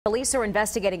Police are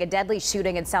investigating a deadly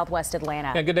shooting in southwest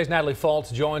Atlanta. Yeah, good day. Natalie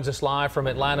Fultz joins us live from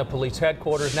Atlanta Police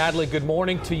Headquarters. Natalie, good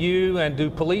morning to you. And do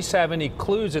police have any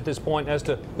clues at this point as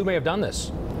to who may have done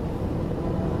this?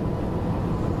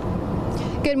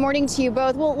 Good morning to you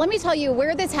both. Well, let me tell you,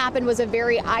 where this happened was a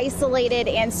very isolated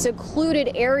and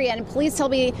secluded area, and police tell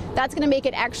me that's going to make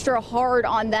it extra hard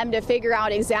on them to figure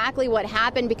out exactly what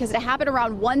happened, because it happened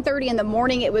around 1:30 in the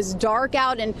morning. It was dark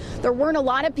out and there weren't a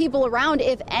lot of people around,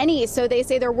 if any. So they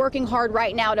say they're working hard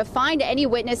right now to find any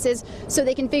witnesses so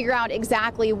they can figure out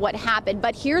exactly what happened.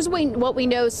 But here's what we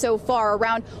know so far.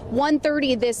 Around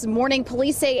 1:30 this morning,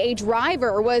 police say a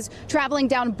driver was traveling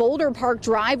down Boulder Park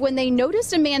Drive when they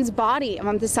noticed a man's body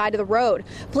on the side of the road.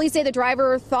 Police say the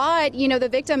driver thought, the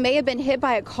victim may have been hit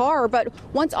by a car, but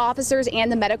once officers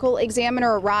and the medical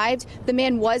examiner arrived, the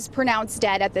man was pronounced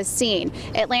dead at the scene.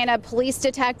 Atlanta police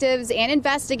detectives and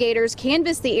investigators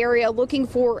canvassed the area looking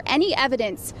for any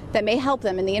evidence that may help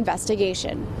them in the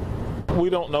investigation. We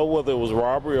don't know whether it was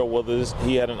robbery or whether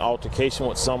he had an altercation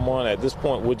with someone. At this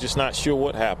point, we're just not sure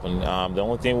what happened. The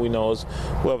only thing we know is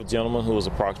we have a gentleman who was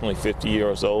approximately 50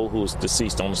 years old who was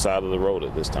deceased on the side of the road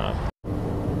at this time.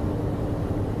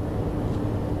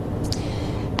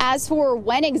 As for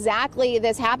when exactly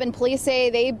this happened, police say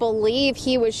they believe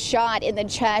he was shot in the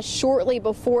chest shortly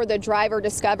before the driver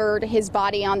discovered his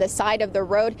body on the side of the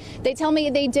road. They tell me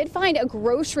they did find a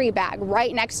grocery bag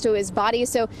right next to his body,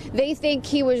 so they think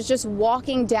he was just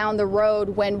walking down the road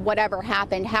when whatever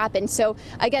happened. So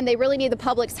again, they really need the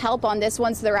public's help on this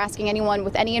one, so they're asking anyone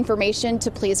with any information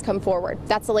to please come forward.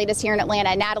 That's the latest here in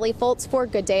Atlanta. Natalie Fultz for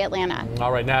Good Day Atlanta.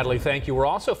 All right, Natalie, thank you. We're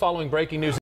also following breaking news.